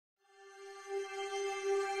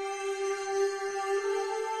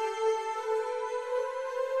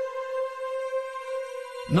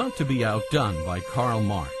Not to be outdone by Karl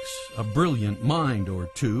Marx, a brilliant mind or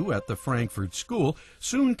two at the Frankfurt School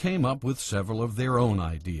soon came up with several of their own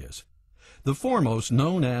ideas, the foremost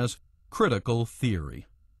known as critical theory.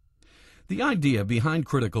 The idea behind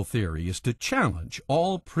critical theory is to challenge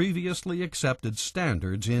all previously accepted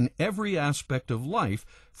standards in every aspect of life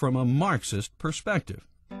from a Marxist perspective.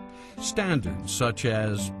 Standards such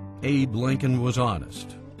as Abe Lincoln was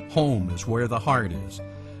honest, home is where the heart is,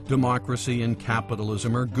 democracy and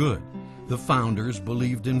capitalism are good, the founders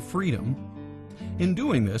believed in freedom. In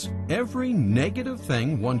doing this, every negative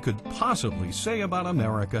thing one could possibly say about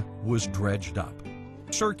America was dredged up,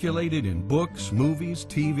 circulated in books, movies,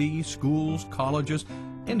 TV, schools, colleges,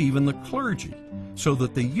 and even the clergy, so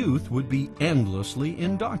that the youth would be endlessly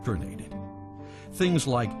indoctrinated. Things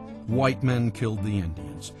like white men killed the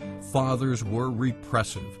Indians, fathers were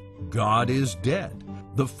repressive, God is dead,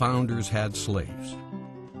 the founders had slaves.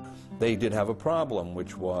 They did have a problem,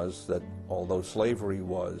 which was that although slavery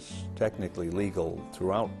was technically legal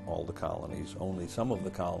throughout all the colonies, only some of the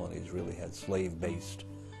colonies really had slave-based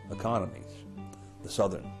economies. The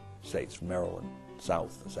southern states, Maryland,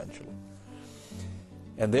 South, essentially.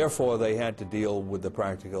 And therefore they had to deal with the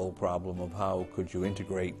practical problem of how could you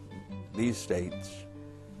integrate these states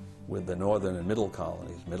with the northern and middle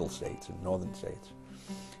colonies, middle states and northern states,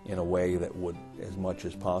 in a way that would, as much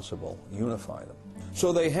as possible, unify them.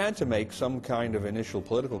 So they had to make some kind of initial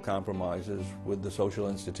political compromises with the social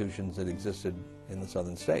institutions that existed in the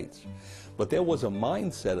southern states. But there was a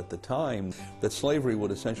mindset at the time that slavery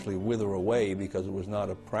would essentially wither away because it was not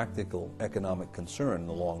a practical economic concern in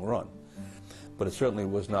the long run. But it certainly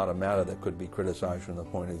was not a matter that could be criticized from the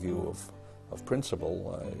point of view of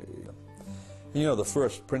principle. You know, the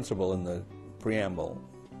first principle in the preamble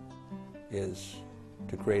is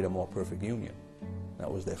to create a more perfect union. That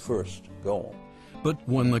was their first goal. But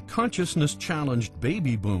when the consciousness-challenged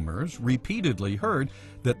baby boomers repeatedly heard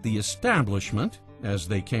that the establishment, as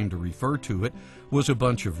they came to refer to it, was a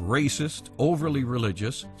bunch of racist, overly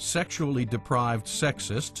religious, sexually deprived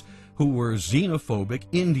sexists who were xenophobic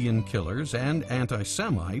Indian killers and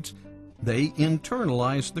anti-Semites, they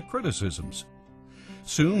internalized the criticisms.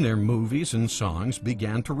 Soon their movies and songs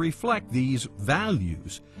began to reflect these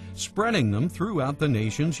values, spreading them throughout the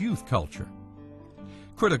nation's youth culture.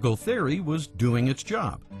 Critical theory was doing its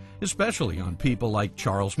job, especially on people like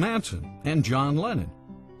Charles Manson and John Lennon.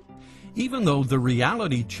 Even though the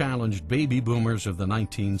reality-challenged baby boomers of the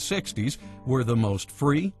 1960s were the most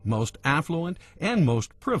free, most affluent, and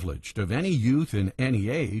most privileged of any youth in any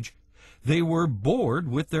age, they were bored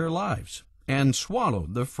with their lives and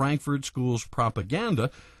swallowed the Frankfurt School's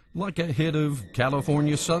propaganda like a hit of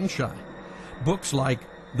California Sunshine. Books like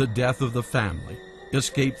The Death of the Family,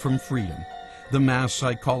 Escape from Freedom, The Mass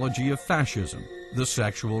Psychology of Fascism, The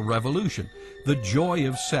Sexual Revolution, The Joy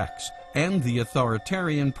of Sex, and The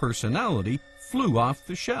Authoritarian Personality flew off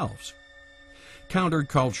the shelves.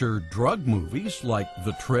 Counterculture drug movies like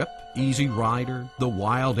The Trip, Easy Rider, The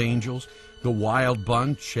Wild Angels, The Wild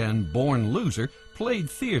Bunch, and Born Loser played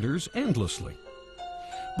theaters endlessly.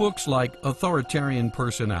 Books like Authoritarian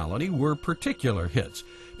Personality were particular hits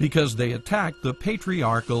because they attacked the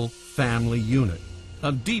patriarchal family unit,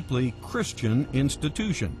 a deeply Christian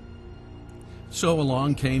institution. So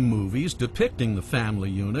along came movies depicting the family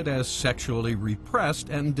unit as sexually repressed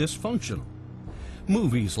and dysfunctional.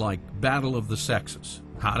 Movies like Battle of the Sexes,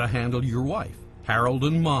 How to Handle Your Wife, Harold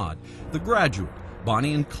and Maude, The Graduate,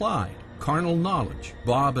 Bonnie and Clyde, Carnal Knowledge,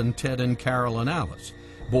 Bob and Ted and Carol and Alice,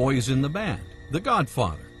 Boys in the Band, The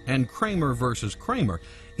Godfather, and Kramer versus Kramer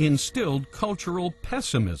instilled cultural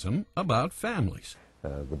pessimism about families.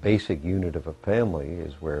 The basic unit of a family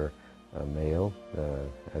is where a male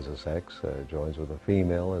as a sex joins with a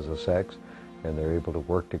female as a sex, and they're able to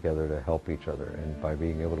work together to help each other. And by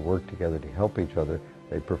being able to work together to help each other,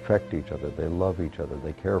 they perfect each other, they love each other,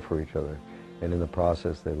 they care for each other. And in the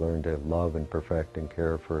process, they learn to love and perfect and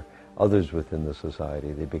care for others within the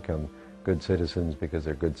society. They become good citizens because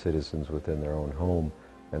they're good citizens within their own home,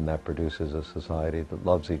 and that produces a society that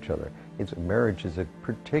loves each other. Marriage is a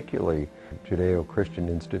particularly Judeo-Christian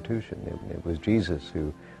institution. It was Jesus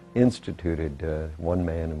who instituted one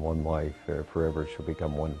man and one wife forever shall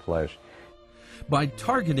become one flesh. By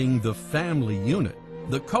targeting the family unit,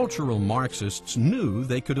 the cultural Marxists knew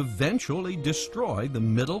they could eventually destroy the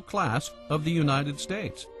middle class of the United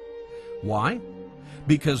States. Why?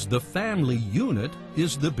 Because the family unit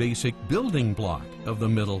is the basic building block of the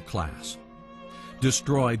middle class.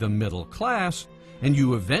 Destroy the middle class, and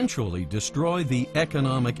you eventually destroy the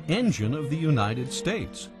economic engine of the United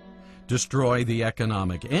States. Destroy the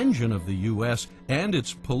economic engine of the U.S. and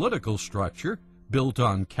its political structure built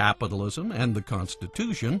on capitalism and the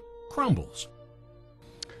Constitution, crumbles.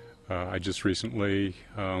 I just recently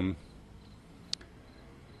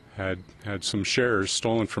had some shares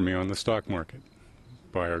stolen from me on the stock market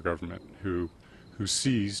by our government, who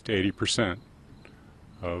seized 80%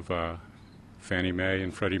 of Fannie Mae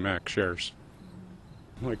and Freddie Mac shares.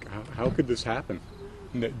 I'm like, how could this happen?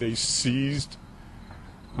 And they seized,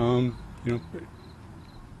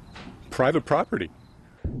 private property.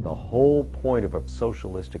 The whole point of a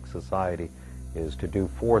socialistic society is to do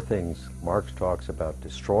four things. Marx talks about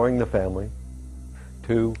destroying the family,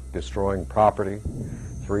 2, destroying property,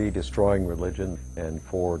 3, destroying religion, and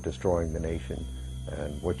 4, destroying the nation.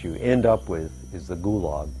 And what you end up with is the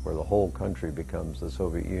gulag, where the whole country becomes the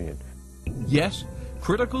Soviet Union. Yes,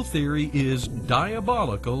 critical theory is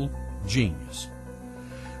diabolical genius.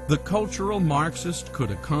 The cultural Marxist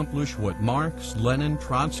could accomplish what Marx, Lenin,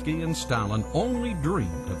 Trotsky, and Stalin only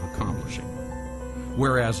dreamed of accomplishing.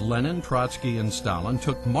 Whereas Lenin, Trotsky, and Stalin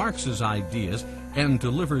took Marx's ideas and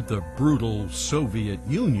delivered the brutal Soviet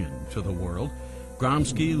Union to the world,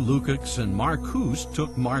 Gramsci, Lukács, and Marcuse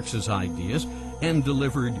took Marx's ideas and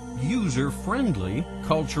delivered user-friendly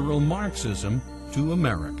cultural Marxism to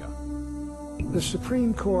America. The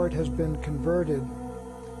Supreme Court has been converted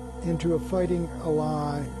into a fighting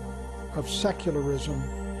ally of secularism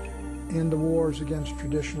in the wars against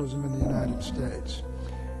traditionalism in the United States.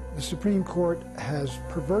 The Supreme Court has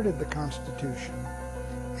perverted the Constitution.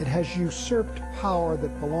 It has usurped power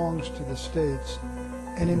that belongs to the states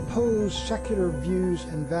and imposed secular views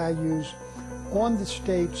and values on the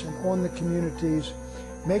states and on the communities,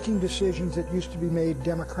 making decisions that used to be made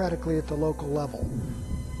democratically at the local level.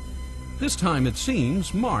 This time it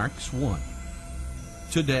seems Marx won.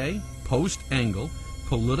 Today, post-Engel,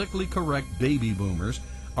 politically correct baby boomers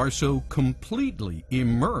are so completely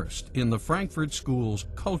immersed in the Frankfurt School's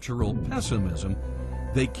cultural pessimism,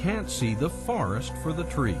 they can't see the forest for the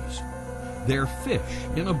trees. They're fish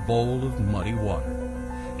in a bowl of muddy water.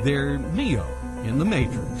 They're Neo in the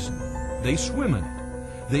Matrix. They swim in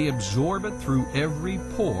it. They absorb it through every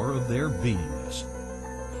pore of their beingness.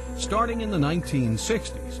 Starting in the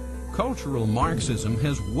 1960s, cultural Marxism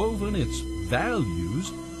has woven its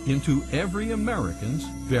values into every American's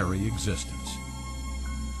very existence.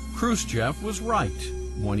 Khrushchev was right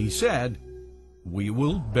when he said, "We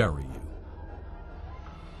will bury you."